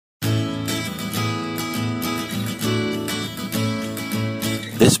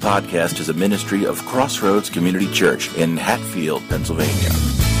This podcast is a ministry of Crossroads Community Church in Hatfield, Pennsylvania.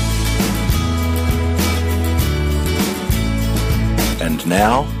 And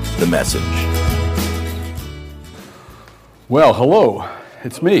now, the message. Well, hello.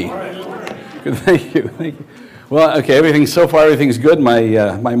 It's me. Good, thank you. Well, okay, everything's good.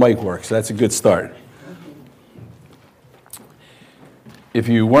 My mic works. So that's a good start. If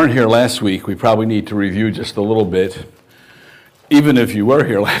you weren't here last week, we probably need to review just a little bit. Even if you were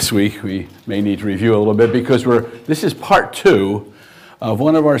here last week, we may need to review a little bit because this is part 2 of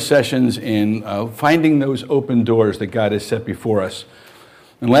one of our sessions in finding those open doors that God has set before us.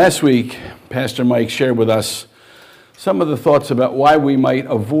 And last week, Pastor Mike shared with us some of the thoughts about why we might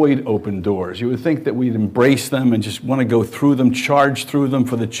avoid open doors. You would think that we'd embrace them and just want to go through them, charge through them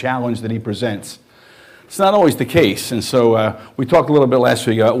for the challenge that he presents. It's not always the case, and so we talked a little bit last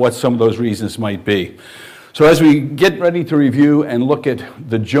week about what some of those reasons might be. So as we get ready to review and look at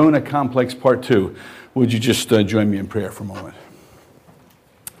the Jonah Complex Part 2, would you just join me in prayer for a moment?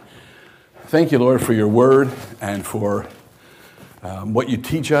 Thank you, Lord, for your word and for what you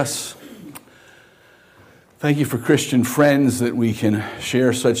teach us. Thank you for Christian friends that we can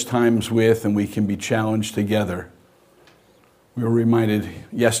share such times with and we can be challenged together. We were reminded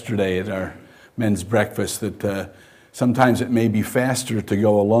yesterday at our men's breakfast that sometimes it may be faster to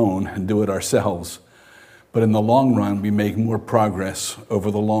go alone and do it ourselves. But in the long run, we make more progress over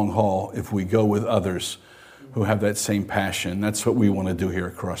the long haul if we go with others who have that same passion. That's what we want to do here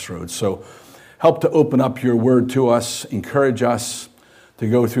at Crossroads. So help to open up your word to us, encourage us to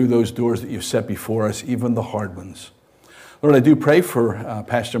go through those doors that you've set before us, even the hard ones. Lord, I do pray for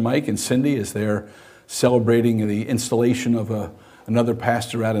Pastor Mike and Cindy as they're celebrating the installation of another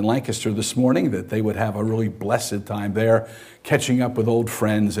pastor out in Lancaster this morning, that they would have a really blessed time there, catching up with old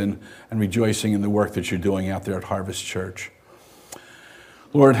friends and rejoicing in the work that you're doing out there at Harvest Church.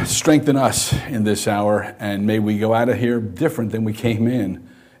 Lord, strengthen us in this hour, and may we go out of here different than we came in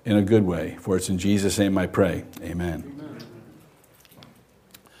a good way. For it's in Jesus' name I pray. Amen.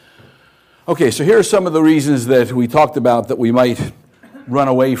 Okay, so here are some of the reasons that we talked about that we might run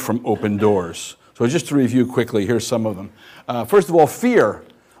away from open doors. So just to review quickly, here's some of them. First of all, fear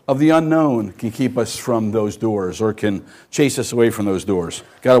of the unknown can keep us from those doors or can chase us away from those doors.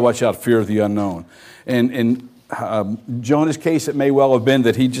 Got to watch out, fear of the unknown. And in Jonah's case, it may well have been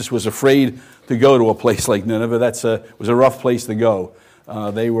that he just was afraid to go to a place like Nineveh. It was a rough place to go.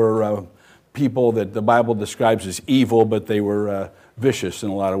 They were people that the Bible describes as evil, but they were vicious in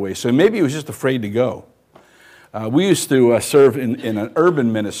a lot of ways. So maybe he was just afraid to go. We used to serve in an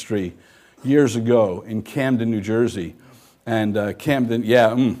urban ministry years ago in Camden, New Jersey. And Camden,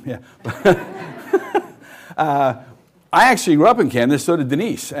 I actually grew up in Camden, so did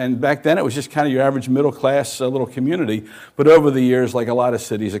Denise. And back then it was just kind of your average middle class little community. But over the years, like a lot of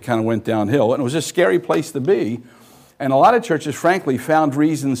cities, it kind of went downhill. And it was a scary place to be. And a lot of churches, frankly, found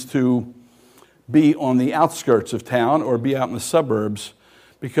reasons to be on the outskirts of town or be out in the suburbs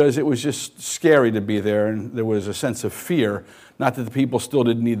because it was just scary to be there. And there was a sense of fear. Not that the people still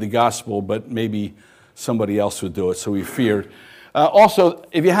didn't need the gospel, but maybe somebody else would do it, so we feared. Also,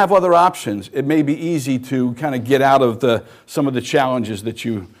 if you have other options, it may be easy to kind of get out of some of the challenges that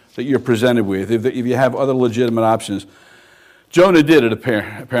you're presented with. If you have other legitimate options. Jonah did it,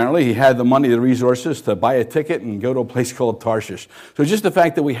 apparently. He had the money, the resources to buy a ticket and go to a place called Tarshish. So just the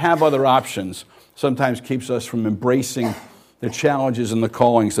fact that we have other options sometimes keeps us from embracing the challenges and the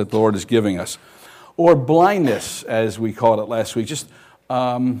callings that the Lord is giving us. Or blindness, as we called it last week, just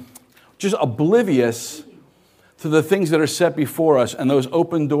oblivious to the things that are set before us and those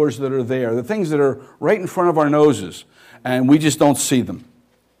open doors that are there, the things that are right in front of our noses, and we just don't see them.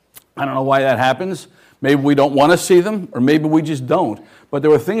 I don't know why that happens. Maybe we don't want to see them, or maybe we just don't. But there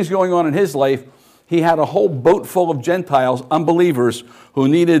were things going on in his life. He had a whole boat full of Gentiles, unbelievers, who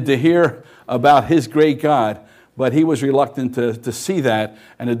needed to hear about his great God. But he was reluctant to see that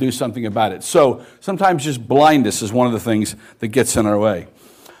and to do something about it. So sometimes just blindness is one of the things that gets in our way.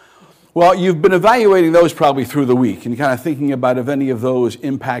 Well, you've been evaluating those probably through the week and kind of thinking about if any of those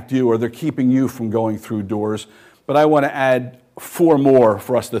impact you or they're keeping you from going through doors. But I want to add 4 more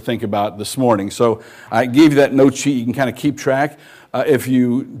for us to think about this morning. So I gave you that note sheet. You can kind of keep track. If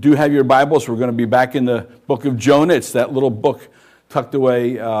you do have your Bibles, we're going to be back in the book of Jonah. It's that little book tucked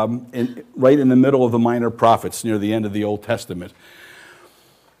away right in the middle of the Minor Prophets, near the end of the Old Testament.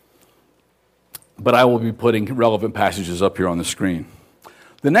 But I will be putting relevant passages up here on the screen.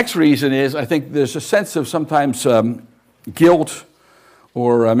 The next reason is, I think there's a sense of sometimes guilt,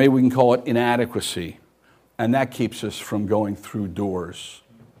 or maybe we can call it inadequacy, and that keeps us from going through doors.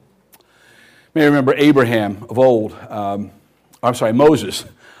 You may remember Abraham of old. Moses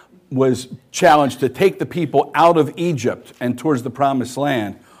was challenged to take the people out of Egypt and towards the promised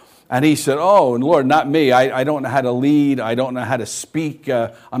land. And he said, oh, and Lord, not me. I don't know how to lead. I don't know how to speak.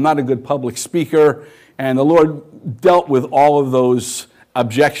 I'm not a good public speaker. And the Lord dealt with all of those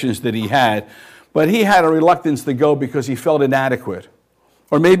objections that he had. But he had a reluctance to go because he felt inadequate.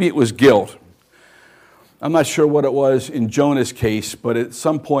 Or maybe it was guilt. I'm not sure what it was in Jonah's case, but at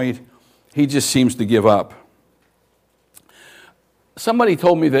some point, he just seems to give up. Somebody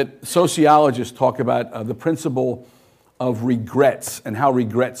told me that sociologists talk about the principle of regrets and how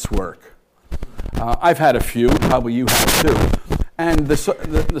regrets work. I've had a few, probably you have too. And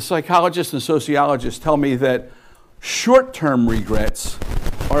the psychologists and sociologists tell me that short-term regrets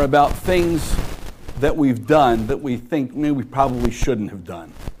are about things that we've done that we think maybe we probably shouldn't have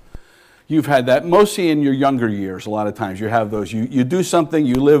done. You've had that mostly in your younger years. A lot of times you have those. You do something,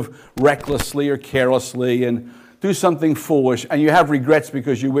 you live recklessly or carelessly and do something foolish, and you have regrets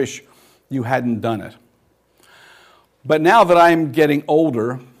because you wish you hadn't done it. But now that I'm getting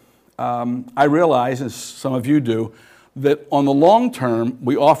older, I realize, as some of you do, that on the long term,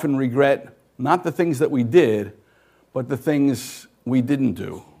 we often regret not the things that we did, but the things we didn't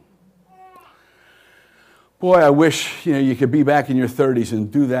do. Boy, I wish you could be back in your 30s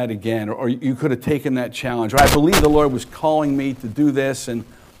and do that again, or you could have taken that challenge. Or I believe the Lord was calling me to do this, and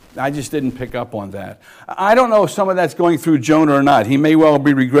I just didn't pick up on that. I don't know if some of that's going through Jonah or not. He may well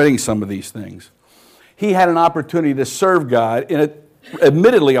be regretting some of these things. He had an opportunity to serve God in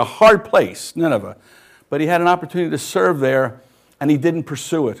admittedly a hard place, Nineveh, but he had an opportunity to serve there, and he didn't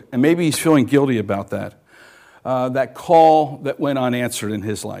pursue it. And maybe he's feeling guilty about that, that call that went unanswered in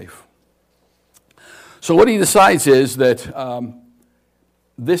his life. So what he decides is that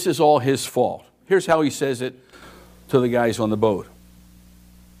this is all his fault. Here's how he says it to the guys on the boat.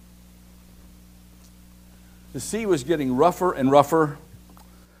 The sea was getting rougher and rougher,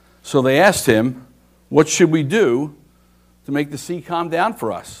 so they asked him, what should we do to make the sea calm down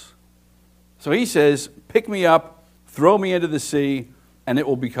for us? So he says, pick me up, throw me into the sea, and it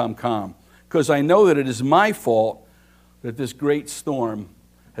will become calm. Because I know that it is my fault that this great storm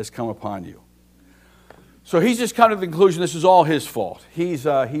has come upon you. So he's just come to the conclusion this is all his fault. He's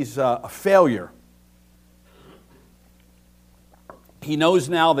a failure. He knows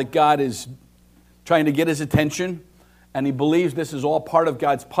now that God is trying to get his attention, and he believes this is all part of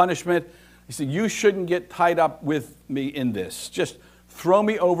God's punishment. He said, you shouldn't get tied up with me in this. Just throw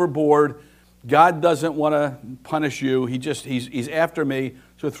me overboard. God doesn't want to punish you. He's after me.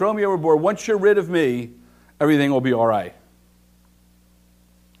 So throw me overboard. Once you're rid of me, everything will be all right.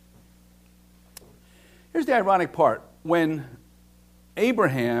 Here's the ironic part. When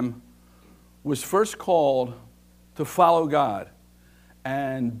Abraham was first called to follow God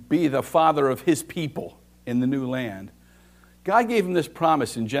and be the father of his people in the new land, God gave him this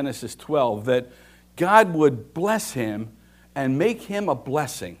promise in Genesis 12 that God would bless him and make him a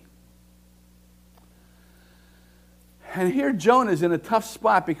blessing. And here Jonah's in a tough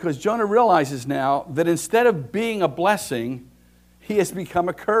spot because Jonah realizes now that instead of being a blessing, he has become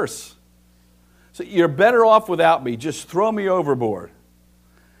a curse. So you're better off without me. Just throw me overboard.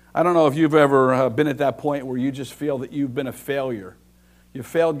 I don't know if you've ever been at that point where you just feel that you've been a failure. You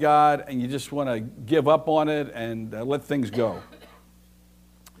failed God and you just want to give up on it and let things go.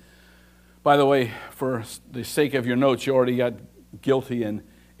 By the way, for the sake of your notes, you already got guilty and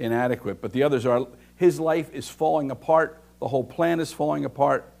inadequate. But the others are, his life is falling apart. The whole plan is falling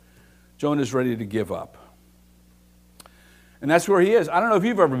apart. Jonah's ready to give up. And that's where he is. I don't know if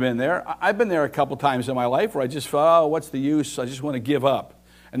you've ever been there. I've been there a couple times in my life where I just felt, what's the use? I just want to give up.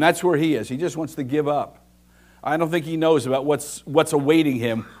 And that's where he is. He just wants to give up. I don't think he knows about what's awaiting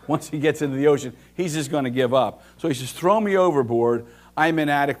him once he gets into the ocean. He's just going to give up. So he says, throw me overboard. I'm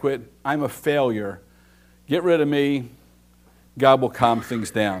inadequate. I'm a failure. Get rid of me. God will calm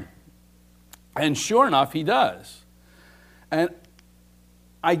things down. And sure enough, he does. And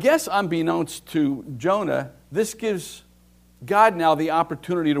I guess unbeknownst to Jonah, this gives God now the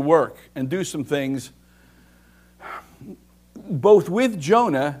opportunity to work and do some things both with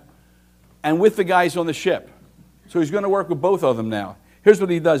Jonah and with the guys on the ship. So he's going to work with both of them now. Here's what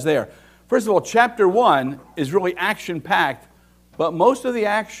he does there. First of all, chapter 1 is really action-packed, but most of the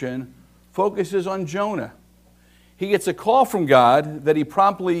action focuses on Jonah. He gets a call from God that he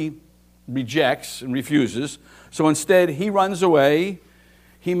promptly rejects and refuses. So instead, he runs away.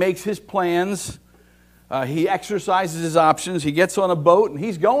 He makes his plans. He exercises his options. He gets on a boat, and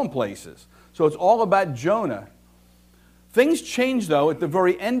he's going places. So it's all about Jonah. Things change, though, at the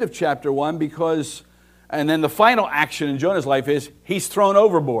very end of chapter 1 because, and then the final action in Jonah's life is he's thrown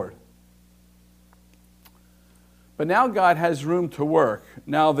overboard. But now God has room to work,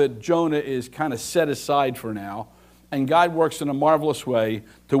 now that Jonah is kind of set aside for now, and God works in a marvelous way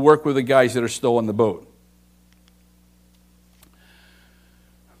to work with the guys that are still on the boat.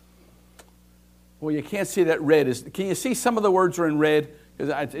 Well, you can't see that red. Can you see some of the words are in red?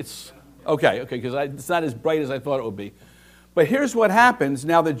 It's okay, because it's not as bright as I thought it would be. But here's what happens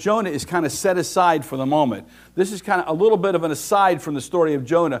now that Jonah is kind of set aside for the moment. This is kind of a little bit of an aside from the story of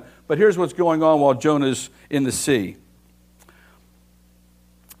Jonah, but here's what's going on while Jonah's in the sea.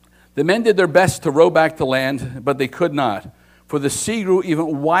 The men did their best to row back to land, but they could not, for the sea grew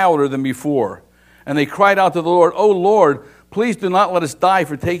even wilder than before. And they cried out to the Lord, "O Lord, please do not let us die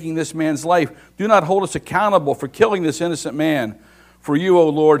for taking this man's life. Do not hold us accountable for killing this innocent man. For you, O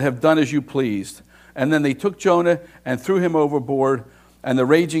Lord, have done as you pleased." And then they took Jonah and threw him overboard, and the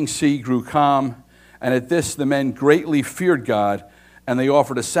raging sea grew calm. And at this the men greatly feared God, and they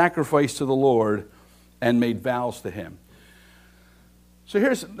offered a sacrifice to the Lord and made vows to him. So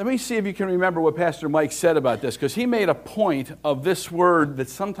let me see if you can remember what Pastor Mike said about this, because he made a point of this word that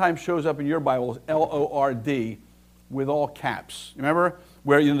sometimes shows up in your Bible, L-O-R-D, with all caps. Remember?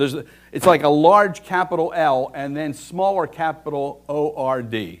 Where it's like a large capital L and then smaller capital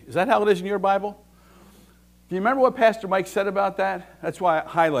O-R-D. Is that how it is in your Bible? Do you remember what Pastor Mike said about that? That's why I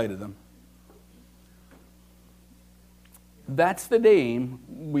highlighted them. That's the name,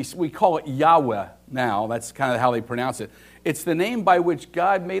 we call it Yahweh now. That's kind of how they pronounce it. It's the name by which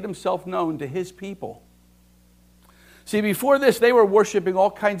God made himself known to his people. See, before this, they were worshiping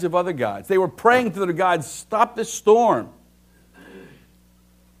all kinds of other gods. They were praying to their gods, "Stop this storm."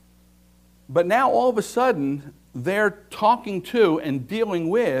 But now, all of a sudden, they're talking to and dealing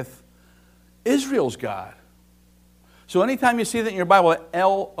with Israel's God. So anytime you see that in your Bible,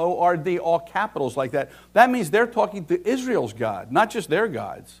 L-O-R-D, all capitals like that, that means they're talking to Israel's God, not just their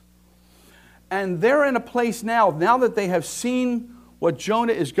gods. And they're in a place now that they have seen what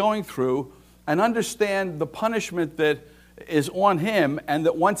Jonah is going through and understand the punishment that is on him, and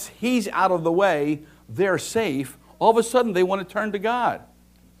that once he's out of the way, they're safe, all of a sudden they want to turn to God.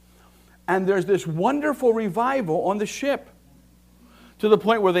 And there's this wonderful revival on the ship, to the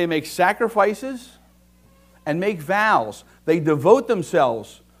point where they make sacrifices and make vows. They devote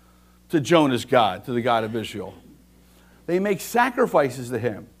themselves to Jonah's God, to the God of Israel. They make sacrifices to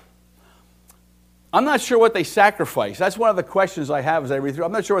him. I'm not sure what they sacrifice. That's one of the questions I have as I read through.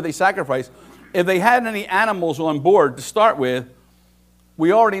 I'm not sure what they sacrifice. If they had any animals on board to start with,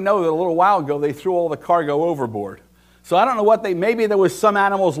 we already know that a little while ago they threw all the cargo overboard. So I don't know what maybe there was some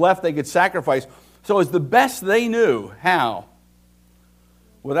animals left they could sacrifice. So it's the best they knew how,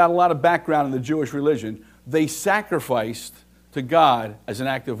 without a lot of background in the Jewish religion, they sacrificed to God as an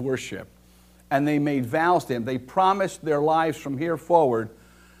act of worship. And they made vows to him. They promised their lives from here forward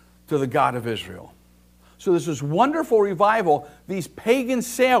to the God of Israel. So there's this wonderful revival. These pagan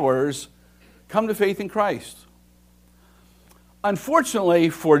sailors come to faith in Christ. Unfortunately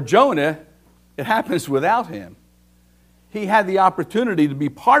for Jonah, it happens without him. He had the opportunity to be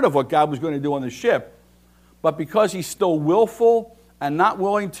part of what God was going to do on the ship, but because he's still willful and not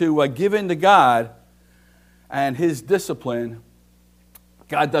willing to give in to God and his discipline,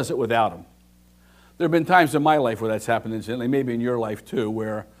 God does it without him. There have been times in my life where that's happened, incidentally, maybe in your life too,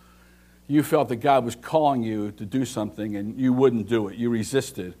 where you felt that God was calling you to do something and you wouldn't do it. You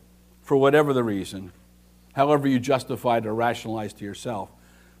resisted for whatever the reason, however you justified or rationalized to yourself.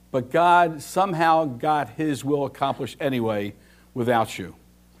 But God somehow got his will accomplished anyway without you.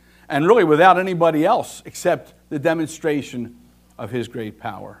 And really without anybody else except the demonstration of his great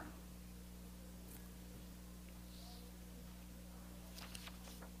power.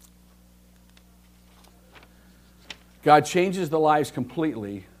 God changes the lives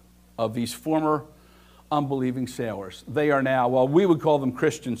completely of these former unbelieving sailors. They are now, well, we would call them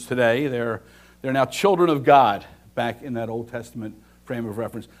Christians today. They're now children of God back in that Old Testament frame of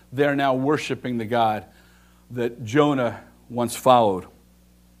reference. They're now worshiping the God that Jonah once followed.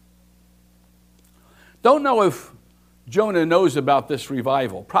 Don't know if Jonah knows about this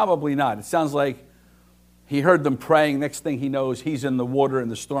revival. Probably not. It sounds like he heard them praying. Next thing he knows, he's in the water, in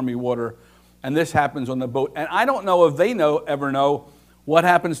the stormy water, and this happens on the boat. And I don't know if they ever know what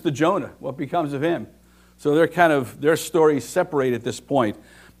happens to Jonah, what becomes of him. So their stories separate at this point.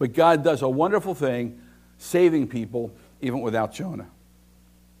 But God does a wonderful thing, saving people even without Jonah.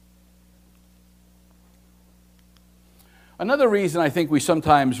 Another reason I think we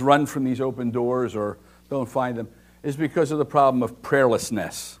sometimes run from these open doors or don't find them is because of the problem of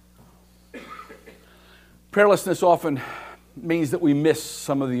prayerlessness. Prayerlessness often means that we miss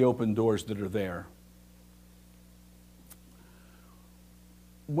some of the open doors that are there.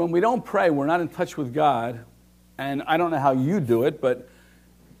 When we don't pray, we're not in touch with God, And I don't know how you do it, but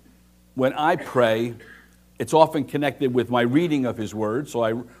when I pray, it's often connected with my reading of His Word. So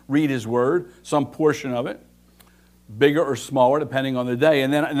I read His Word, some portion of it, bigger or smaller, depending on the day.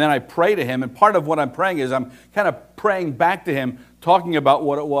 And then I pray to Him. And part of what I'm praying is I'm kind of praying back to Him, talking about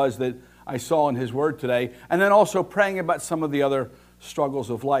what it was that I saw in His Word today, and then also praying about some of the other struggles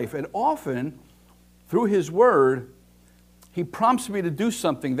of life. And often, through His Word, He prompts me to do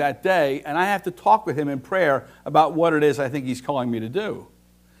something that day, and I have to talk with Him in prayer about what it is I think He's calling me to do.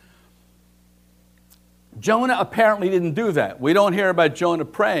 Jonah apparently didn't do that. We don't hear about Jonah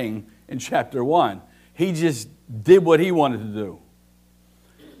praying in chapter 1. He just did what he wanted to do.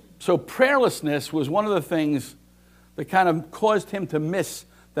 So prayerlessness was one of the things that kind of caused him to miss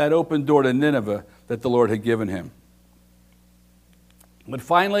that open door to Nineveh that the Lord had given him. But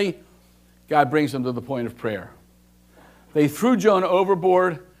finally, God brings him to the point of prayer. They threw Jonah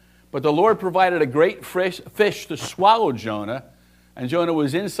overboard, but the Lord provided a great fish to swallow Jonah, and Jonah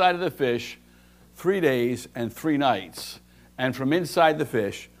was inside of the fish 3 days and 3 nights. And from inside the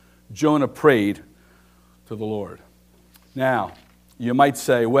fish, Jonah prayed to the Lord. Now, you might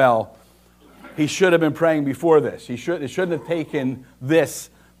say, well, he should have been praying before this. It shouldn't have taken this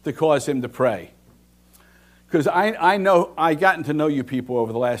to cause him to pray. Because I know, I've gotten to know you people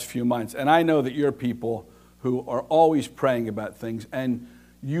over the last few months, and I know that you're people who are always praying about things, and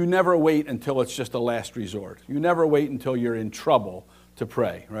you never wait until it's just a last resort. You never wait until you're in trouble to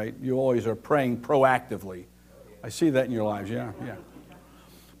pray, right? You always are praying proactively. I see that in your lives, yeah.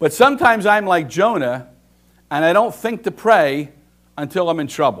 But sometimes I'm like Jonah, and I don't think to pray until I'm in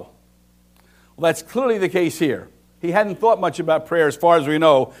trouble. Well, that's clearly the case here. He hadn't thought much about prayer, as far as we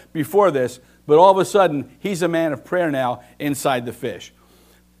know, before this, but all of a sudden, he's a man of prayer now inside the fish.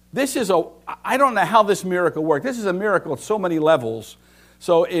 I don't know how this miracle worked. This is a miracle at so many levels.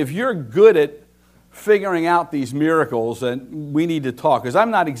 So if you're good at figuring out these miracles, then we need to talk, because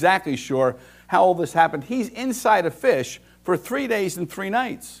I'm not exactly sure how all this happened. He's inside a fish for 3 days and 3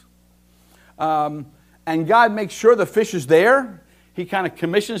 nights. And God makes sure the fish is there. He kind of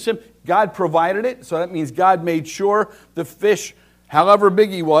commissions him. God provided it, so that means God made sure the fish, however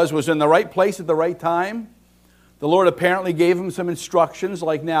big he was in the right place at the right time. The Lord apparently gave him some instructions,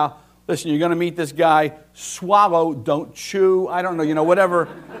 like, now, listen, you're going to meet this guy, swallow, don't chew, I don't know, whatever.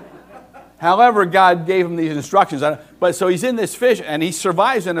 However, God gave him these instructions. But so he's in this fish, and he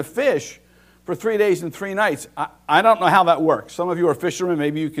survives in a fish for 3 days and 3 nights. I don't know how that works. Some of you are fishermen.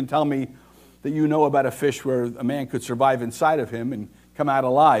 Maybe you can tell me that you know about a fish where a man could survive inside of him and come out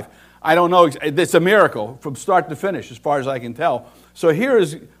alive. I don't know. It's a miracle from start to finish, as far as I can tell. So here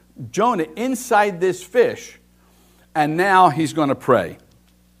is Jonah inside this fish, and now he's going to pray.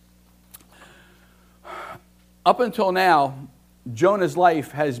 Up until now, Jonah's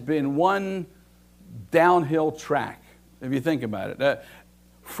life has been one downhill track, if you think about it.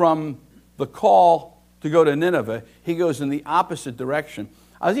 From the call to go to Nineveh, he goes in the opposite direction.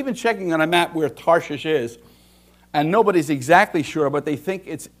 I was even checking on a map where Tarshish is, and nobody's exactly sure, but they think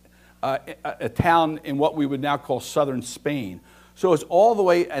it's a town in what we would now call southern Spain. So it's all the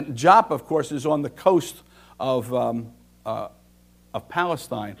way, and Joppa, of course, is on the coast of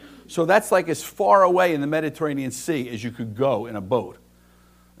Palestine. So that's like as far away in the Mediterranean Sea as you could go in a boat.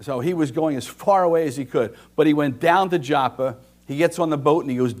 So he was going as far away as he could. But he went down to Joppa. He gets on the boat and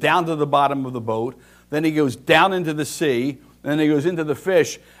he goes down to the bottom of the boat. Then he goes down into the sea. Then he goes into the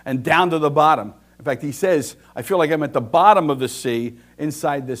fish and down to the bottom. In fact, he says, I feel like I'm at the bottom of the sea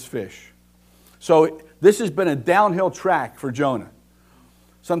inside this fish. So this has been a downhill track for Jonah.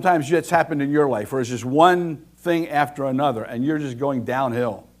 Sometimes it's happened in your life where it's just one thing after another and you're just going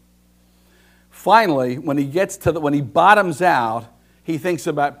downhill. Finally, when he bottoms out, he thinks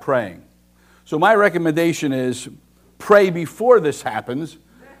about praying. So my recommendation is pray before this happens.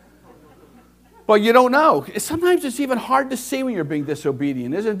 But you don't know. Sometimes it's even hard to see when you're being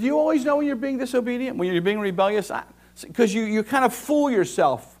disobedient, isn't it? Do you always know when you're being disobedient, when you're being rebellious? Because you kind of fool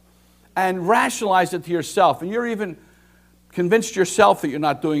yourself and rationalize it to yourself, and you're even convinced yourself that you're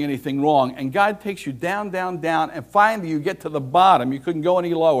not doing anything wrong, and God takes you down, down, down, and finally you get to the bottom. You couldn't go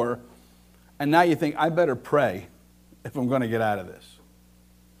any lower, and now you think, I better pray if I'm going to get out of this.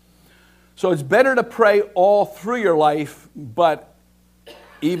 So it's better to pray all through your life, but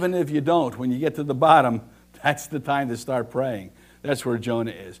even if you don't, when you get to the bottom, that's the time to start praying. That's where Jonah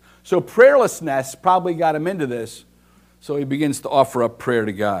is. So prayerlessness probably got him into this, so he begins to offer up prayer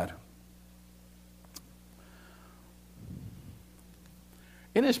to God.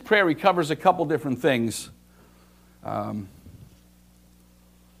 In his prayer, he covers a couple different things. By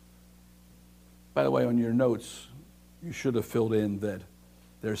the way, on your notes, you should have filled in that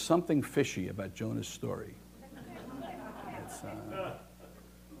there's something fishy about Jonah's story.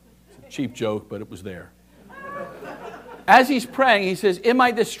 It's a cheap joke, but it was there. As he's praying, he says, in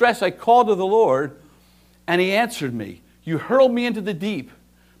my distress, I called to the Lord, and he answered me. You hurled me into the deep,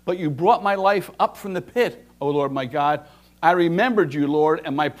 but you brought my life up from the pit, O Lord my God. I remembered you, Lord,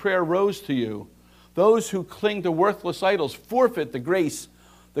 and my prayer rose to you. Those who cling to worthless idols forfeit the grace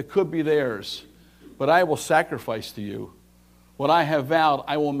that could be theirs. But I will sacrifice to you. What I have vowed,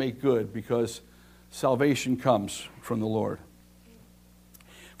 I will make good, because salvation comes from the Lord.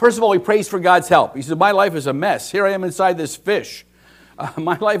 First of all, he prays for God's help. He says, my life is a mess. Here I am inside this fish.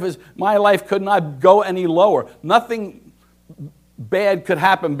 My life could not go any lower. Nothing bad could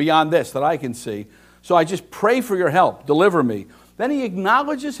happen beyond this that I can see. So I just pray for your help. Deliver me. Then he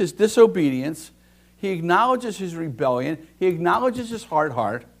acknowledges his disobedience. He acknowledges his rebellion. He acknowledges his hard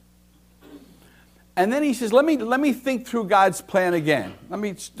heart. And then he says, let me think through God's plan again. Let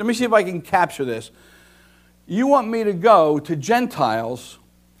me see if I can capture this. You want me to go to Gentiles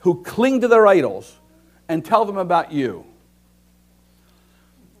who cling to their idols and tell them about you.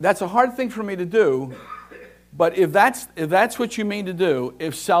 That's a hard thing for me to do, but if that's what you mean to do,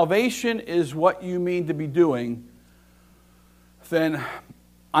 if salvation is what you mean to be doing, then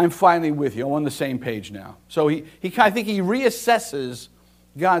I'm finally with you. I'm on the same page now. So I think he reassesses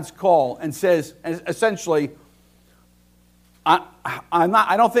God's call and says, essentially,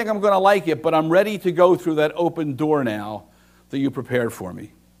 I don't think I'm going to like it, but I'm ready to go through that open door now that you prepared for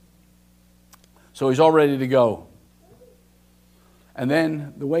me. So he's all ready to go. And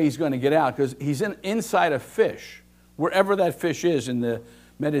then the way he's going to get out, because he's inside a fish, wherever that fish is in the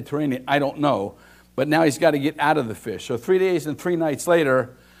Mediterranean, I don't know. But now he's got to get out of the fish. So 3 days and 3 nights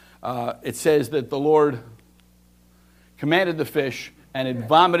later, it says that the Lord commanded the fish, and it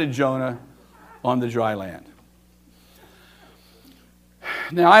vomited Jonah on the dry land.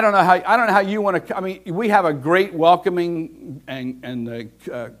 Now I don't know how you want to. I mean, we have a great welcoming and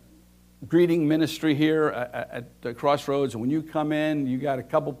greeting ministry here at the Crossroads, and when you come in, you got a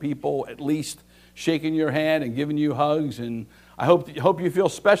couple people at least shaking your hand and giving you hugs, and I hope you feel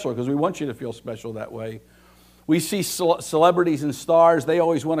special, because we want you to feel special that way. We see celebrities and stars; they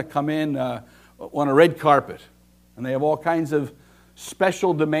always want to come in on a red carpet, and they have all kinds of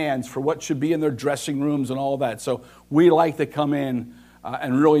special demands for what should be in their dressing rooms and all that. So we like to come in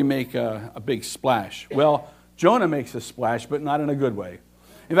and really make a big splash. Well, Jonah makes a splash, but not in a good way.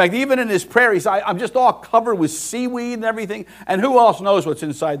 In fact, even in his prayer, he said, I'm just all covered with seaweed and everything, and who else knows what's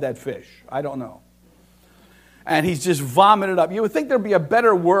inside that fish? I don't know. And he's just vomited up. You would think there'd be a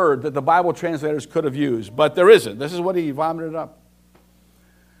better word that the Bible translators could have used, but there isn't. This is what he vomited up.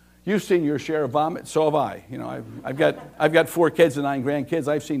 You've seen your share of vomit, so have I. You know, I've got 4 kids and 9 grandkids.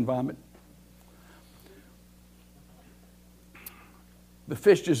 I've seen vomit. The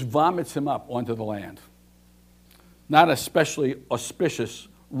fish just vomits him up onto the land. Not especially auspicious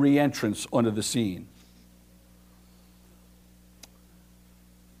re-entrance onto the scene.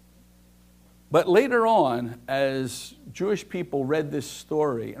 But later on, as Jewish people read this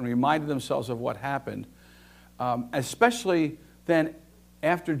story and reminded themselves of what happened, especially then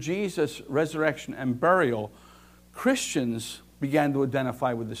after Jesus' resurrection and burial, Christians began to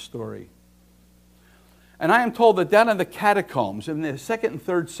identify with this story. And I am told that down in the catacombs, in the 2nd and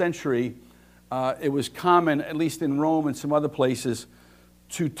 3rd century, it was common, at least in Rome and some other places,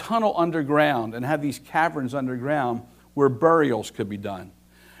 to tunnel underground and have these caverns underground where burials could be done.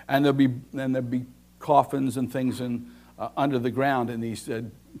 And there'd be coffins and things under the ground in these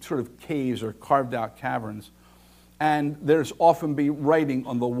sort of caves or carved out caverns. And there's often be writing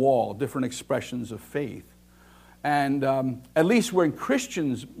on the wall, different expressions of faith. And at least when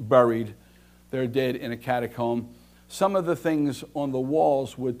Christians buried their dead in a catacomb, some of the things on the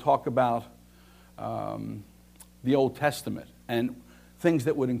walls would talk about the Old Testament and things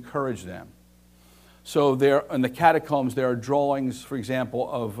that would encourage them. So there, in the catacombs, there are drawings, for example,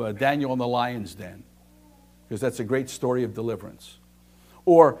 of Daniel in the lion's den, because that's a great story of deliverance.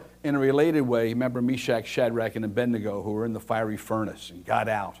 Or in a related way, remember Meshach, Shadrach, and Abednego, who were in the fiery furnace and got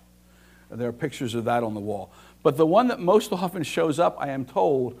out. There are pictures of that on the wall. But the one that most often shows up, I am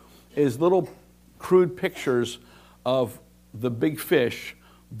told, is little crude pictures of the big fish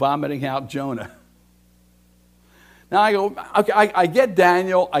vomiting out Jonah. Now I go, okay, I get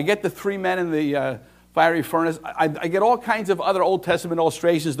Daniel, I get the 3 men in the fiery furnace, I get all kinds of other Old Testament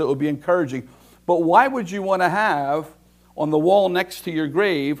illustrations that would be encouraging, but why would you want to have on the wall next to your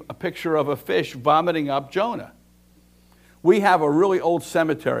grave a picture of a fish vomiting up Jonah? We have a really old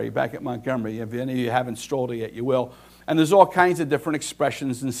cemetery back at Montgomery. If any of you haven't strolled it yet, you will. And there's all kinds of different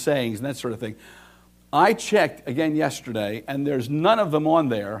expressions and sayings and that sort of thing. I checked again yesterday, and there's none of them on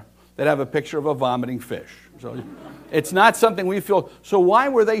there that have a picture of a vomiting fish. So it's not something we feel. So why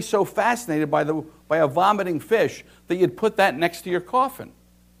were they so fascinated by a vomiting fish that you'd put that next to your coffin?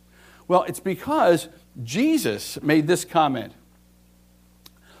 Well, it's because Jesus made this comment.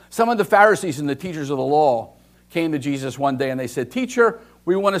 Some of the Pharisees and the teachers of the law came to Jesus one day and they said, "Teacher,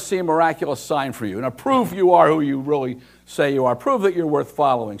 we want to see a miraculous sign for you. Now prove you are who you really say you are. Prove that you're worth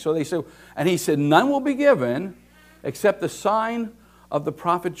following." So they said, and he said, "None will be given except the sign of the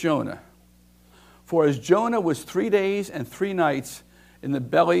prophet Jonah. For as Jonah was 3 days and 3 nights in the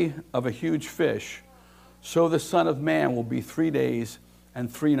belly of a huge fish, so the Son of Man will be 3 days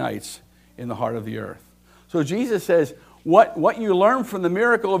and 3 nights in the heart of the earth." So Jesus says, what you learn from the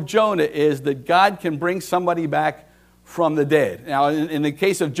miracle of Jonah is that God can bring somebody back from the dead. Now, in the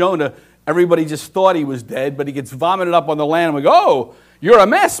case of Jonah, everybody just thought he was dead, but he gets vomited up on the land and we go, "Oh, you're a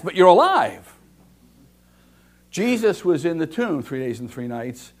mess, but you're alive." Jesus was in the tomb 3 days and 3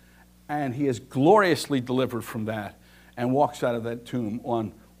 nights, and he is gloriously delivered from that and walks out of that tomb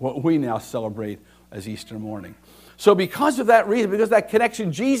on what we now celebrate as Easter morning. So because of that reason, because that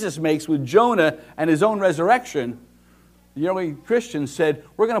connection Jesus makes with Jonah and his own resurrection, the early Christians said,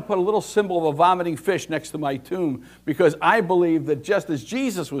 "We're going to put a little symbol of a vomiting fish next to my tomb because I believe that just as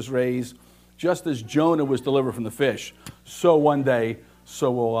Jesus was raised, just as Jonah was delivered from the fish, so one day,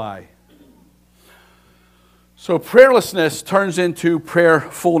 so will I." So prayerlessness turns into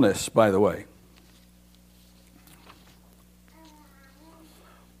prayerfulness, by the way.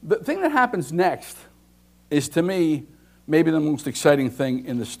 The thing that happens next is, to me, maybe the most exciting thing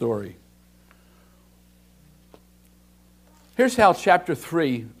in the story. Here's how chapter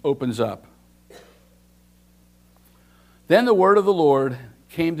 3 opens up. "Then the word of the Lord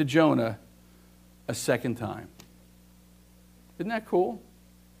came to Jonah a second time." Isn't that cool?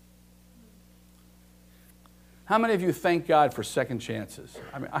 How many of you thank God for second chances?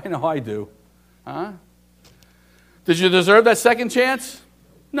 I mean, I know I do. Huh? Did you deserve that second chance?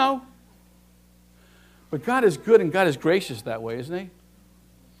 No. But God is good and God is gracious that way, isn't he?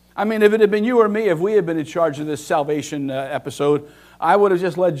 I mean, if it had been you or me, if we had been in charge of this salvation episode, I would have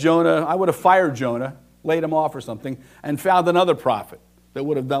just let Jonah, I would have fired Jonah, laid him off or something, and found another prophet that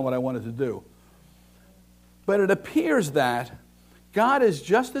would have done what I wanted to do. But it appears that God is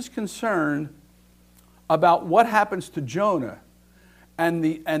just as concerned about what happens to Jonah and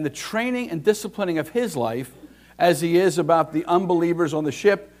the training and disciplining of his life as he is about the unbelievers on the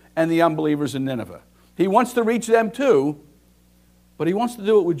ship and the unbelievers in Nineveh. He wants to reach them too, but he wants to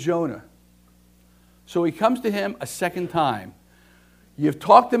do it with Jonah. So he comes to him a second time. "You've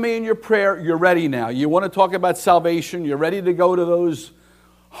talked to me in your prayer. You're ready now. You want to talk about salvation. You're ready to go to those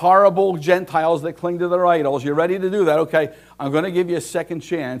horrible Gentiles that cling to their idols. You're ready to do that. Okay, I'm going to give you a second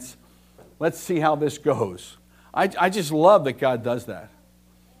chance. Let's see how this goes." I just love that God does that.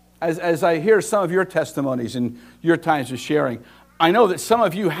 As I hear some of your testimonies and your times of sharing, I know that some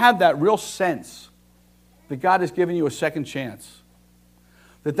of you have that real sense that God has given you a second chance.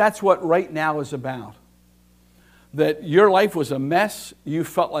 That's what right now is about. That your life was a mess. You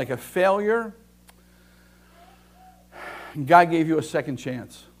felt like a failure. God gave you a second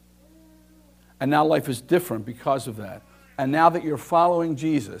chance. And now life is different because of that. And now that you're following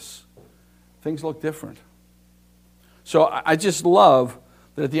Jesus, things look different. So I just love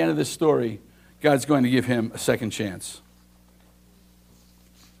that at the end of this story, God's going to give him a second chance.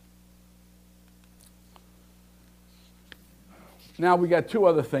 Now we got two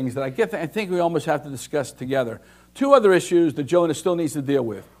other things that I think we almost have to discuss together. Two other issues that Jonah still needs to deal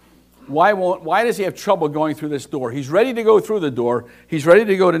with. Why does he have trouble going through this door? He's ready to go through the door. He's ready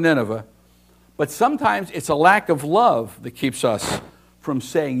to go to Nineveh. But sometimes it's a lack of love that keeps us from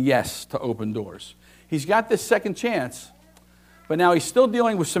saying yes to open doors. He's got this second chance, but now he's still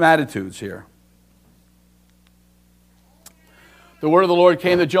dealing with some attitudes here. "The word of the Lord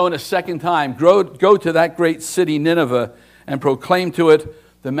came to Jonah a second time. Go to that great city Nineveh and proclaim to it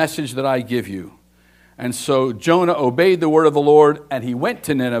the message that I give you." And so Jonah obeyed the word of the Lord, and he went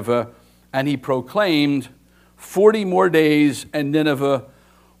to Nineveh, and he proclaimed, 40 more days, and Nineveh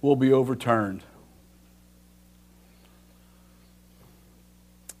will be overturned.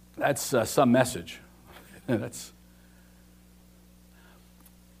 That's some message.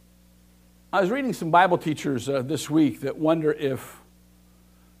 I was reading some Bible teachers this week that wonder if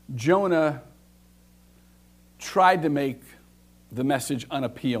Jonah tried to make the message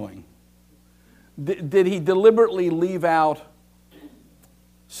unappealing. Did he deliberately leave out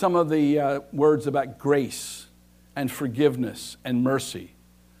some of the words about grace and forgiveness and mercy?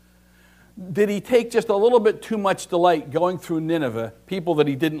 Did he take just a little bit too much delight going through Nineveh, people that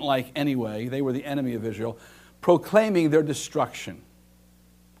he didn't like anyway, they were the enemy of Israel, proclaiming their destruction?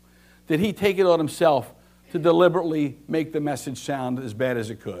 did he take it on himself to deliberately make the message sound as bad as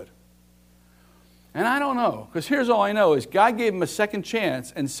it could? And I don't know, because here's all I know is God gave him a second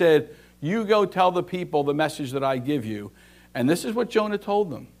chance and said, you go tell the people the message that I give you. And this is what Jonah told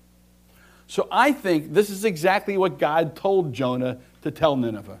them. So I think this is exactly what God told Jonah to tell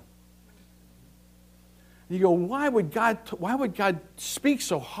Nineveh. You go, why would God speak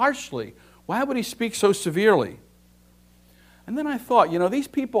so harshly? Why would he speak so severely? And then I thought, these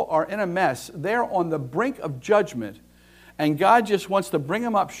people are in a mess. They're on the brink of judgment. And God just wants to bring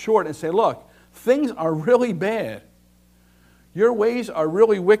them up short and say, look, things are really bad. Your ways are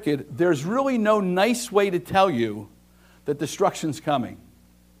really wicked. There's really no nice way to tell you that destruction's coming.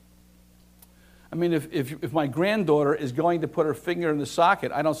 I mean, if my granddaughter is going to put her finger in the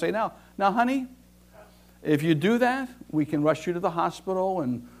socket, I don't say, now, honey, if you do that, we can rush you to the hospital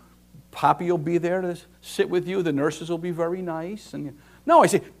and Poppy will be there to sit with you. The nurses will be very nice. No, I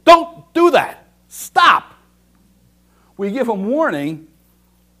say, don't do that. Stop. We give them warning,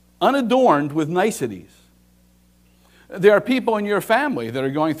 unadorned with niceties. There are people in your family that are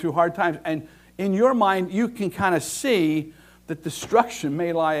going through hard times, and in your mind, you can kind of see that destruction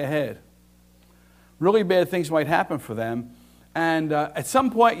may lie ahead. Really bad things might happen for them. And at some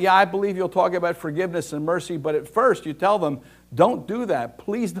point, I believe you'll talk about forgiveness and mercy, but at first you tell them, don't do that.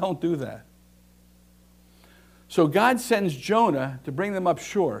 Please don't do that. So God sends Jonah to bring them up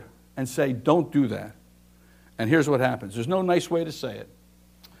short and say, don't do that. And here's what happens. There's no nice way to say it.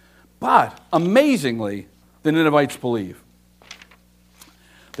 But amazingly, the Ninevites believe.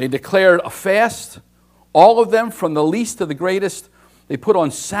 They declared a fast, all of them from the least to the greatest. They put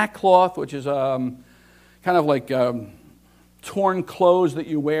on sackcloth, which is kind of like torn clothes that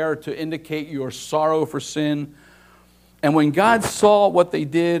you wear to indicate your sorrow for sin. And when God saw what they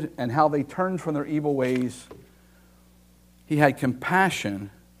did and how they turned from their evil ways, he had compassion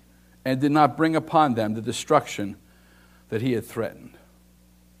and did not bring upon them the destruction that he had threatened.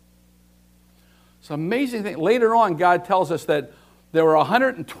 It's an amazing thing. Later on, God tells us that there were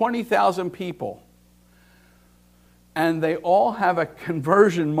 120,000 people, and they all have a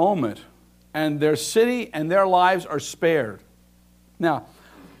conversion moment, and their city and their lives are spared. Now,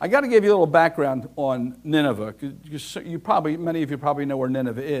 I got to give you a little background on Nineveh. Many of you probably know where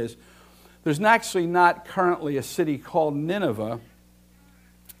Nineveh is. There's actually not currently a city called Nineveh,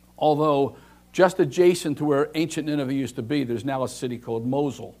 although just adjacent to where ancient Nineveh used to be, there's now a city called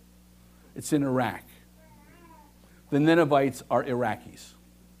Mosul. It's in Iraq. The Ninevites are Iraqis,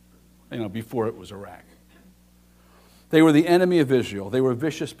 before it was Iraq. They were the enemy of Israel. They were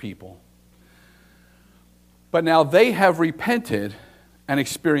vicious people. But now they have repented and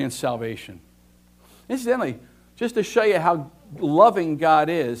experienced salvation. Incidentally, just to show you how loving God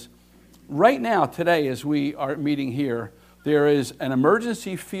is, right now, today, as we are meeting here, there is an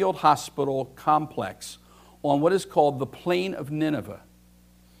emergency field hospital complex on what is called the Plain of Nineveh.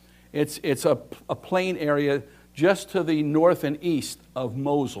 It's a plain area just to the north and east of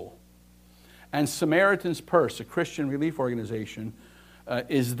Mosul. And Samaritan's Purse, a Christian relief organization,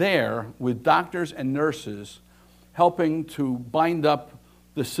 is there with doctors and nurses helping to bind up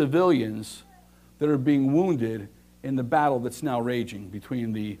the civilians that are being wounded in the battle that's now raging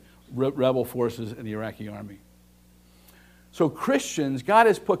between the rebel forces and the Iraqi army. So Christians, God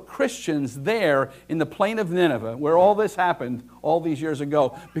has put Christians there in the plain of Nineveh, where all this happened all these years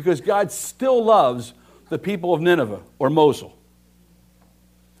ago, because God still loves the people of Nineveh or Mosul.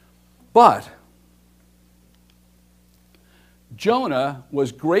 But Jonah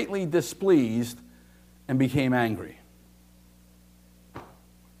was greatly displeased and became angry.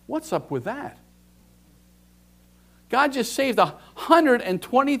 What's up with that? God just saved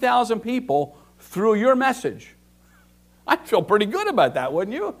 120,000 people through your message. I'd feel pretty good about that,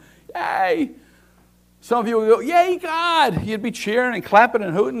 wouldn't you? Yay! Some of you would go, yay, God! You'd be cheering and clapping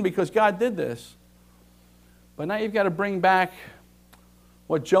and hooting because God did this. But now you've got to bring back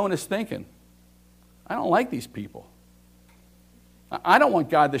what Jonah's thinking. I don't like these people. I don't want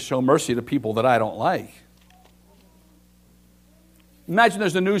God to show mercy to people that I don't like. Imagine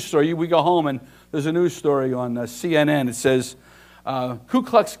there's a news story. We go home and there's a news story on CNN. It says, Ku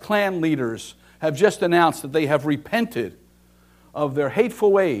Klux Klan leaders have just announced that they have repented of their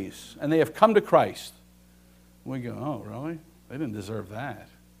hateful ways and they have come to Christ. We go, oh, really? They didn't deserve that.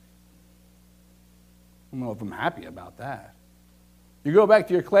 I don't know if I'm happy about that. You go back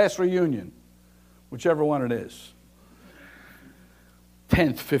to your class reunion, whichever one it is.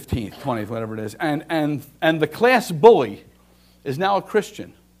 10th, 15th, 20th, whatever it is. And the class bully is now a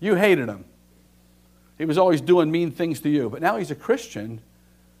Christian. You hated him. He was always doing mean things to you. But now he's a Christian,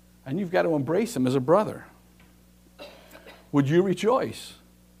 and you've got to embrace him as a brother. Would you rejoice?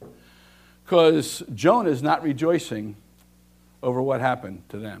 Because Jonah is not rejoicing over what happened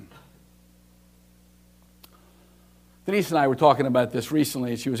to them. Denise and I were talking about this recently,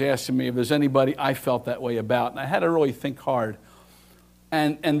 and she was asking me if there's anybody I felt that way about. And I had to really think hard.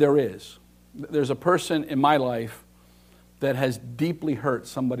 And there is. There's a person in my life that has deeply hurt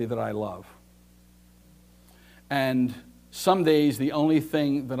somebody that I love. And some days the only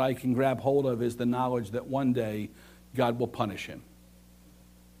thing that I can grab hold of is the knowledge that one day God will punish him.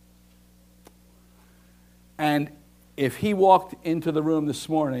 And if he walked into the room this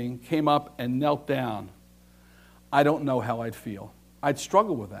morning, came up and knelt down, I don't know how I'd feel. I'd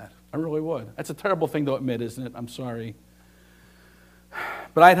struggle with that. I really would. That's a terrible thing to admit, isn't it? I'm sorry.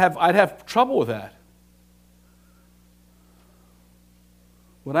 But I'd have trouble with that.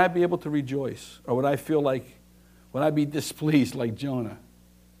 Would I be able to rejoice? Or would I be displeased like Jonah?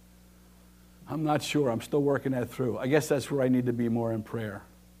 I'm not sure. I'm still working that through. I guess that's where I need to be more in prayer.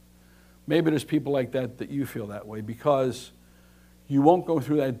 Maybe there's people like that you feel that way because you won't go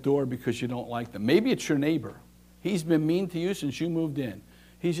through that door because you don't like them. Maybe it's your neighbor. He's been mean to you since you moved in.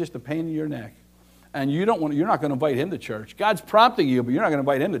 He's just a pain in your neck. And you're not going to invite him to church. God's prompting you, but you're not going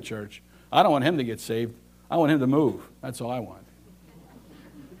to invite him to church. I don't want him to get saved. I want him to move. That's all I want.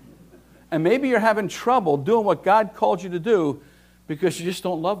 And maybe you're having trouble doing what God called you to do because you just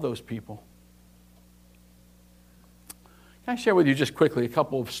don't love those people. Can I share with you just quickly a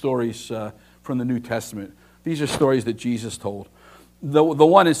couple of stories from the New Testament? These are stories that Jesus told. The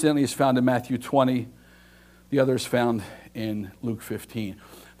one, incidentally, is found in Matthew 20. The other is found in Luke 15.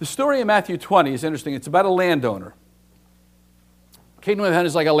 The story in Matthew 20 is interesting. It's about a landowner. Kingdom of Heaven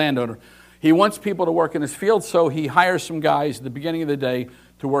is like a landowner. He wants people to work in his field, so he hires some guys at the beginning of the day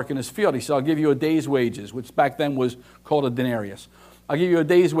to work in his field. He said, I'll give you a day's wages, which back then was called a denarius. I'll give you a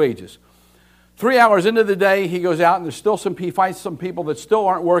day's wages. 3 hours into the day, he goes out, and there's still he finds some people that still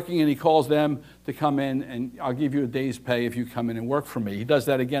aren't working, and he calls them to come in, and I'll give you a day's pay if you come in and work for me. He does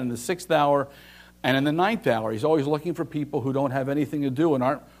that again in the 6th hour, and in the 9th hour. He's always looking for people who don't have anything to do and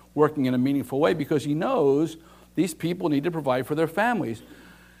aren't working in a meaningful way because he knows these people need to provide for their families.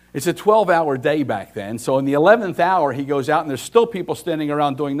 It's a 12-hour day back then. So in the 11th hour, he goes out, and there's still people standing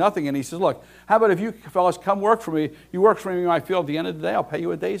around doing nothing. And he says, look, how about if you fellas come work for me? You work for me in my field. At the end of the day, I'll pay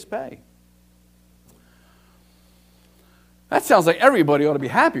you a day's pay. That sounds like everybody ought to be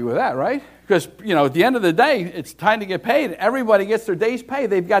happy with that, right? Because, at the end of the day, it's time to get paid. Everybody gets their day's pay.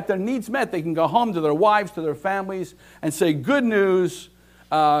 They've got their needs met. They can go home to their wives, to their families, and say, good news,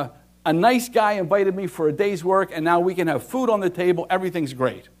 a nice guy invited me for a day's work, and now we can have food on the table. Everything's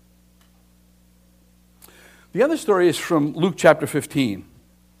great. The other story is from Luke chapter 15.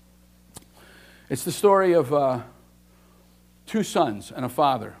 It's the story of 2 sons and a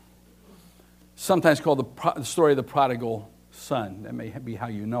father, sometimes called the story of the prodigal son. That may be how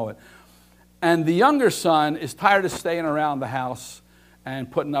you know it. And the younger son is tired of staying around the house and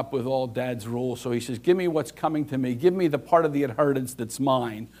putting up with all dad's rules. So he says, give me what's coming to me. Give me the part of the inheritance that's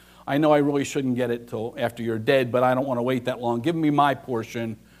mine. I know I really shouldn't get it till after you're dead, but I don't want to wait that long. Give me my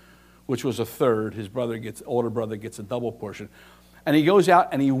portion, which was a third. His older brother gets a double portion. And he goes out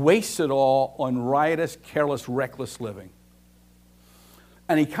and he wastes it all on riotous, careless, reckless living.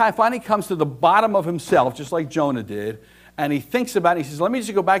 And he finally comes to the bottom of himself, just like Jonah did. And he thinks about it. He says, let me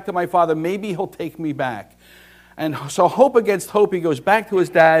just go back to my father. Maybe he'll take me back. And so hope against hope, he goes back to his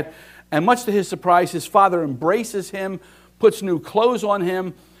dad. And much to his surprise, his father embraces him, puts new clothes on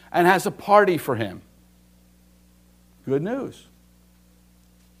him, and has a party for him. Good news.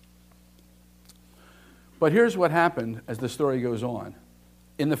 But here's what happened as the story goes on.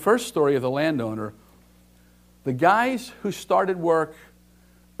 In the first story of the landowner, the guys who started work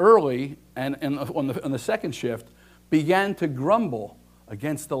early and on the second shift began to grumble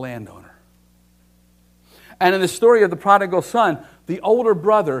against the landowner. And in the story of the prodigal son, the older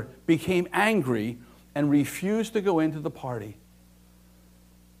brother became angry and refused to go into the party.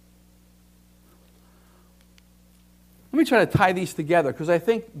 Let me try to tie these together, because I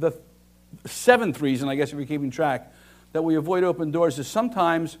think the 7th reason, I guess if you're keeping track, that we avoid open doors is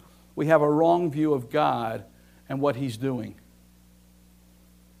sometimes we have a wrong view of God and what He's doing.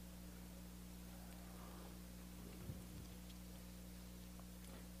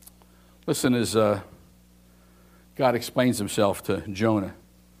 Listen as God explains Himself to Jonah.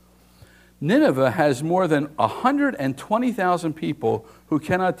 Nineveh has more than 120,000 people who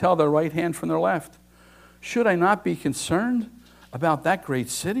cannot tell their right hand from their left. Should I not be concerned about that great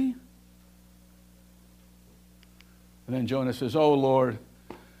city? And then Jonah says, oh Lord,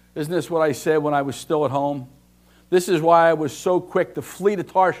 isn't this what I said when I was still at home? This is why I was so quick to flee to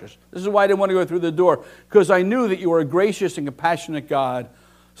Tarshish. This is why I didn't want to go through the door, because I knew that you were a gracious and compassionate God,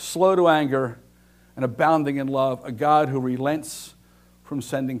 slow to anger, and abounding in love, a God who relents from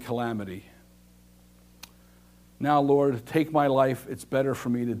sending calamity. Now, Lord, take my life. It's better for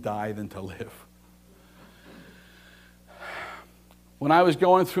me to die than to live. When I was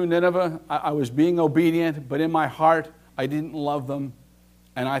going through Nineveh, I was being obedient, but in my heart, I didn't love them,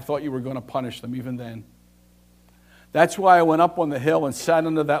 and I thought you were going to punish them even then. That's why I went up on the hill and sat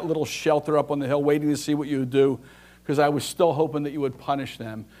under that little shelter up on the hill, waiting to see what you would do, because I was still hoping that you would punish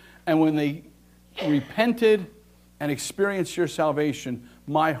them. And when they repented and experienced your salvation,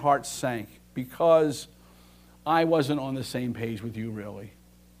 my heart sank, because I wasn't on the same page with you, really.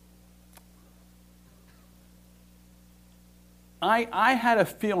 I had a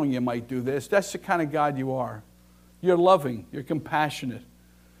feeling you might do this. That's the kind of God you are. You're loving. You're compassionate.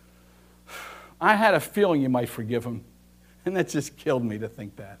 I had a feeling you might forgive him. And that just killed me to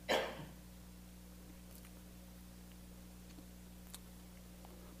think that.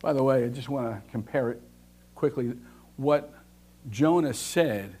 By the way, I just want to compare it quickly. What Jonah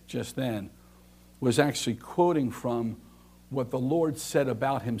said just then was actually quoting from what the Lord said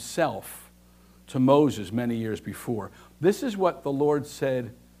about himself to Moses many years before. This is what the Lord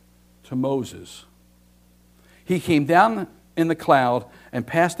said to Moses. He came down in the cloud and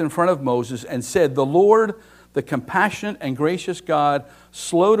passed in front of Moses and said, "The Lord, the compassionate and gracious God,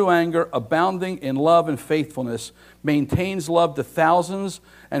 slow to anger, abounding in love and faithfulness, maintains love to thousands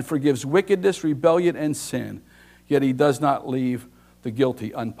and forgives wickedness, rebellion, and sin. Yet he does not leave the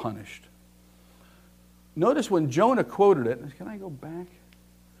guilty unpunished." Notice when Jonah quoted it, can I go back?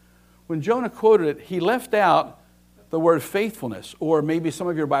 When Jonah quoted it, he left out the word faithfulness, or maybe some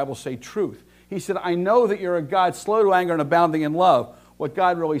of your Bibles say truth. He said, I know that you're a God slow to anger and abounding in love. What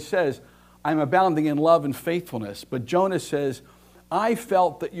God really says, I'm abounding in love and faithfulness. But Jonah says, I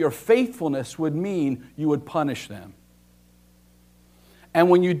felt that your faithfulness would mean you would punish them. And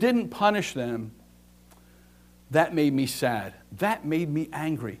when you didn't punish them, that made me sad. That made me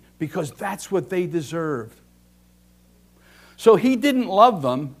angry, because that's what they deserved. So he didn't love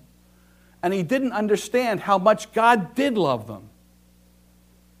them, and he didn't understand how much God did love them.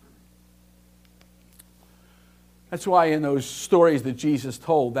 That's why in those stories that Jesus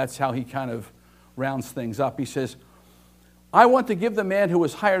told, that's how he kind of rounds things up. He says, I want to give the man who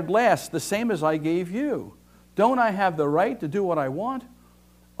was hired last the same as I gave you. Don't I have the right to do what I want?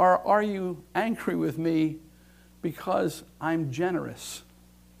 Or are you angry with me because I'm generous?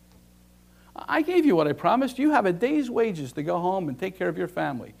 I gave you what I promised. You have a day's wages to go home and take care of your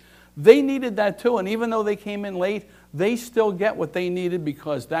family. They needed that too, and even though they came in late, they still get what they needed,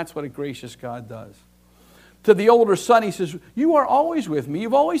 because that's what a gracious God does. To the older son, he says, you are always with me.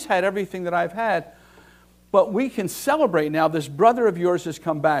 You've always had everything that I've had. But we can celebrate now. This brother of yours has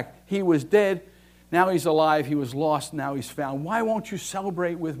come back. He was dead. Now he's alive. He was lost. Now he's found. Why won't you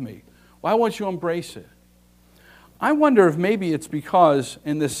celebrate with me? Why won't you embrace it? I wonder if maybe it's because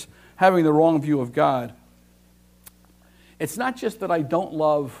in this having the wrong view of God, it's not just that I don't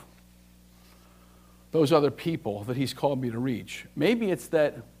love those other people that he's called me to reach. Maybe it's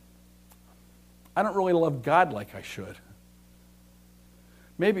that I don't really love God like I should.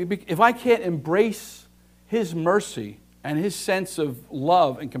 Maybe if I can't embrace his mercy and his sense of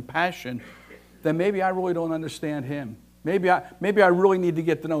love and compassion, then maybe I really don't understand him. Maybe I really need to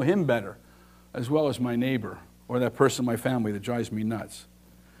get to know him better, as well as my neighbor or that person in my family that drives me nuts.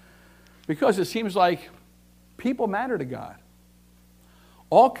 Because it seems like people matter to God.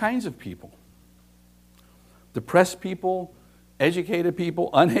 All kinds of people. Depressed people, educated people,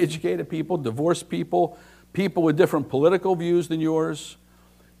 uneducated people, divorced people, people with different political views than yours,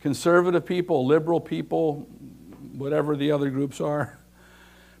 conservative people, liberal people, whatever the other groups are,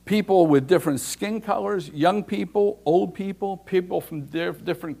 people with different skin colors, young people, old people, people from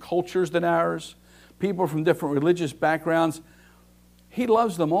different cultures than ours, people from different religious backgrounds. He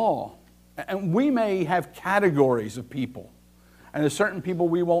loves them all. And we may have categories of people. And there's certain people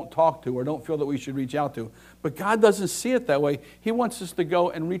we won't talk to or don't feel that we should reach out to. But God doesn't see it that way. He wants us to go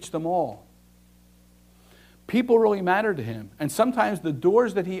and reach them all. People really matter to him. And sometimes the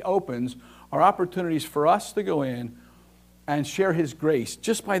doors that he opens are opportunities for us to go in and share his grace,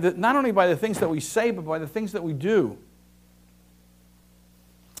 just by not only by the things that we say, but by the things that we do.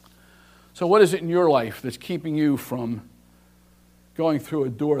 So what is it in your life that's keeping you from going through a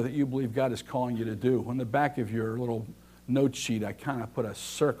door that you believe God is calling you to do? On the back of your little note sheet, I kind of put a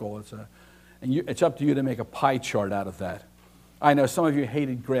circle. It's up to you to make a pie chart out of that. I know some of you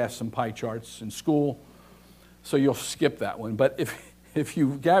hated graphs and pie charts in school, so you'll skip that one. But if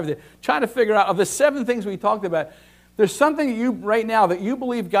you gathered it, try to figure out, of the 7 things we talked about, there's something right now that you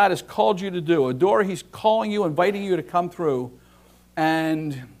believe God has called you to do, a door he's calling you, inviting you to come through,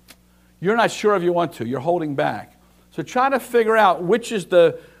 and you're not sure if you want to. You're holding back. So try to figure out which is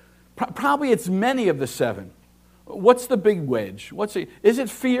probably it's many of the 7. What's the big wedge? Is it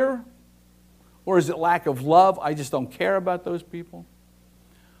fear? Or is it lack of love? I just don't care about those people.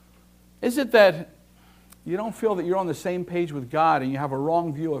 Is it that you don't feel that you're on the same page with God and you have a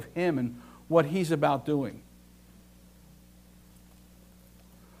wrong view of Him and what He's about doing?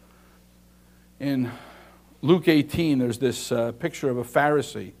 In Luke 18, there's this picture of a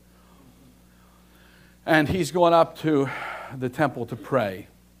Pharisee. And he's going up to the temple to pray.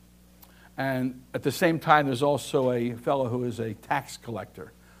 And at the same time, there's also a fellow who is a tax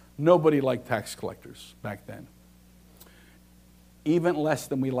collector. Nobody liked tax collectors back then. Even less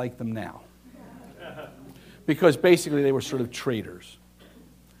than we like them now. Because basically they were sort of traitors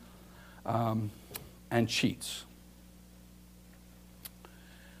and cheats.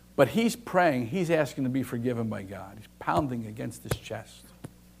 But he's praying, he's asking to be forgiven by God. He's pounding against his chest.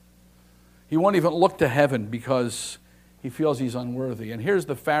 He won't even look to heaven because he feels he's unworthy. And here's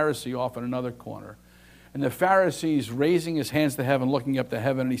the Pharisee off in another corner. And the Pharisee's raising his hands to heaven, looking up to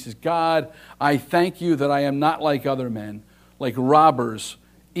heaven, and he says, God, I thank you that I am not like other men, like robbers,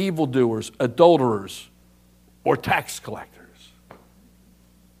 evildoers, adulterers, or tax collectors.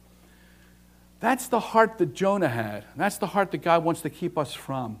 That's the heart that Jonah had. That's the heart that God wants to keep us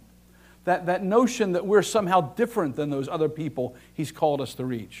from. That notion that we're somehow different than those other people He's called us to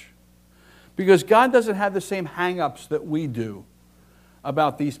reach. Because God doesn't have the same hang-ups that we do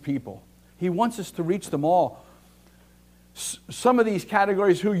about these people. He wants us to reach them all. Some of these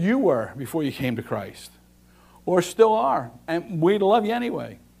categories who you were before you came to Christ, or still are, and we'd love you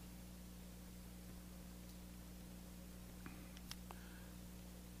anyway.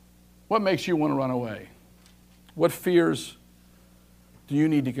 What makes you want to run away? What fears do you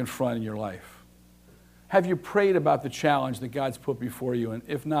need to confront in your life? Have you prayed about the challenge that God's put before you? And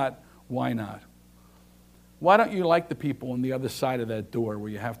if not, why not? Why don't you like the people on the other side of that door where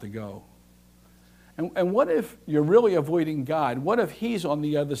you have to go? And what if you're really avoiding God? What if He's on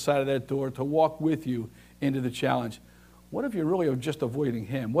the other side of that door to walk with you into the challenge? What if you're really just avoiding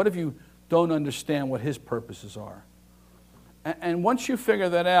Him? What if you don't understand what His purposes are? And once you figure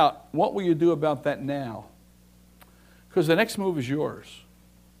that out, what will you do about that now? Because the next move is yours.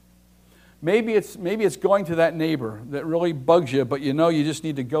 Maybe it's going to that neighbor that really bugs you, but you know you just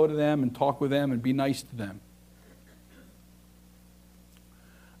need to go to them and talk with them and be nice to them.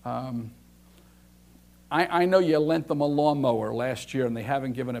 I know you lent them a lawnmower last year and they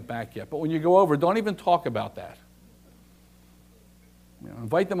haven't given it back yet. But when you go over, don't even talk about that.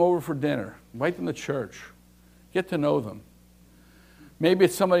 Invite them over for dinner. Invite them to church. Get to know them. Maybe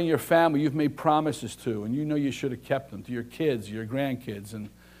it's somebody in your family you've made promises to and you know you should have kept them, to your kids, your grandkids, and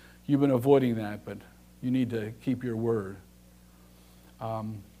you've been avoiding that, but you need to keep your word.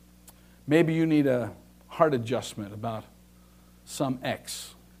 Maybe you need a heart adjustment about some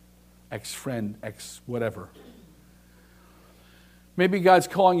ex-friend, ex-whatever. Maybe God's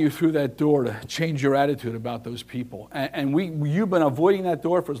calling you through that door to change your attitude about those people. And you've been avoiding that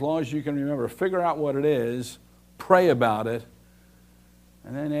door for as long as you can remember. Figure out what it is, pray about it,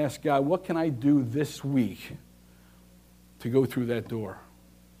 and then ask God, what can I do this week to go through that door?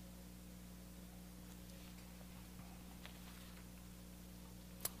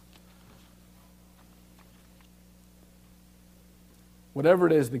 Whatever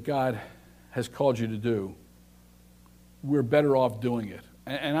it is that God has called you to do, we're better off doing it.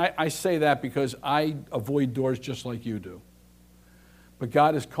 And I say that because I avoid doors just like you do. But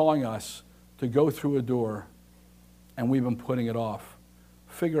God is calling us to go through a door, and we've been putting it off.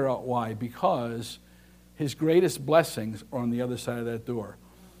 Figure out why. Because His greatest blessings are on the other side of that door.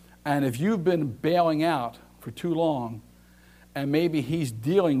 And if you've been bailing out for too long, and maybe He's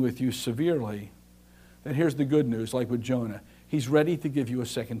dealing with you severely, then here's the good news, like with Jonah. He's ready to give you a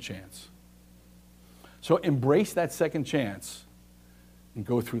second chance. So embrace that second chance and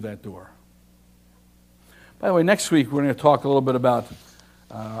go through that door. By the way, next week we're going to talk a little bit about,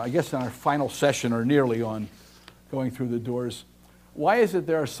 I guess in our final session or nearly on going through the doors, why is it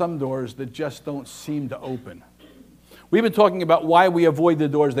there are some doors that just don't seem to open? We've been talking about why we avoid the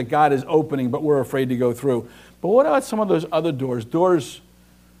doors that God is opening but we're afraid to go through. But what about some of those other doors? Doors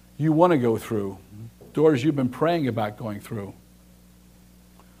you want to go through. Doors you've been praying about going through.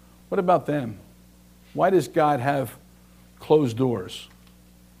 What about them? Why does God have closed doors?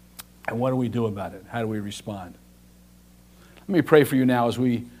 And what do we do about it? How do we respond? Let me pray for you now as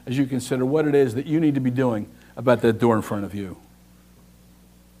you consider what it is that you need to be doing about that door in front of you.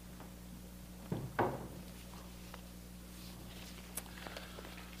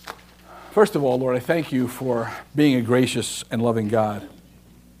 First of all, Lord, I thank you for being a gracious and loving God.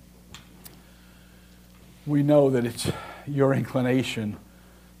 We know that it's your inclination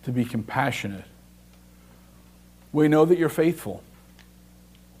to be compassionate. We know that you're faithful.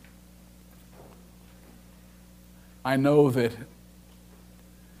 I know that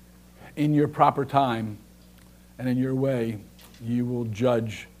in your proper time and in your way, you will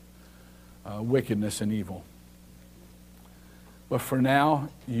judge wickedness and evil. But for now,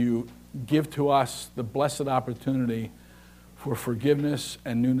 you give to us the blessed opportunity for forgiveness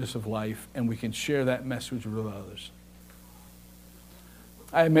and newness of life, and we can share that message with others.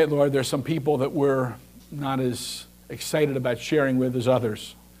 I admit, Lord, there's some people that we're not as excited about sharing with as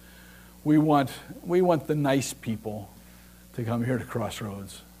others. We want the nice people to come here to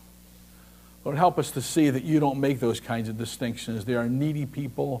Crossroads. Lord, help us to see that you don't make those kinds of distinctions. There are needy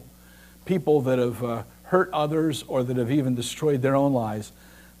people, people that have hurt others or that have even destroyed their own lives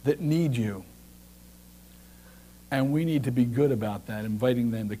that need you. And we need to be good about that,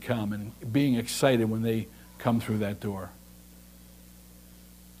 inviting them to come and being excited when they come through that door.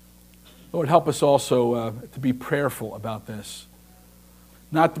 Lord, help us also to be prayerful about this,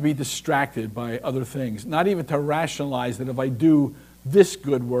 not to be distracted by other things, not even to rationalize that if I do this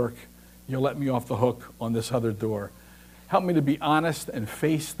good work, you'll let me off the hook on this other door. Help me to be honest and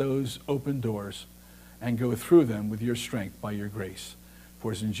face those open doors and go through them with your strength by your grace.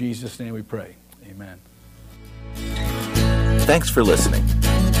 For it's in Jesus' name we pray. Amen. Thanks for listening.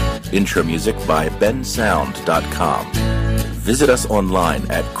 Intro music by bensound.com. Visit us online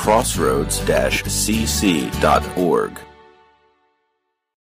at crossroads-cc.org.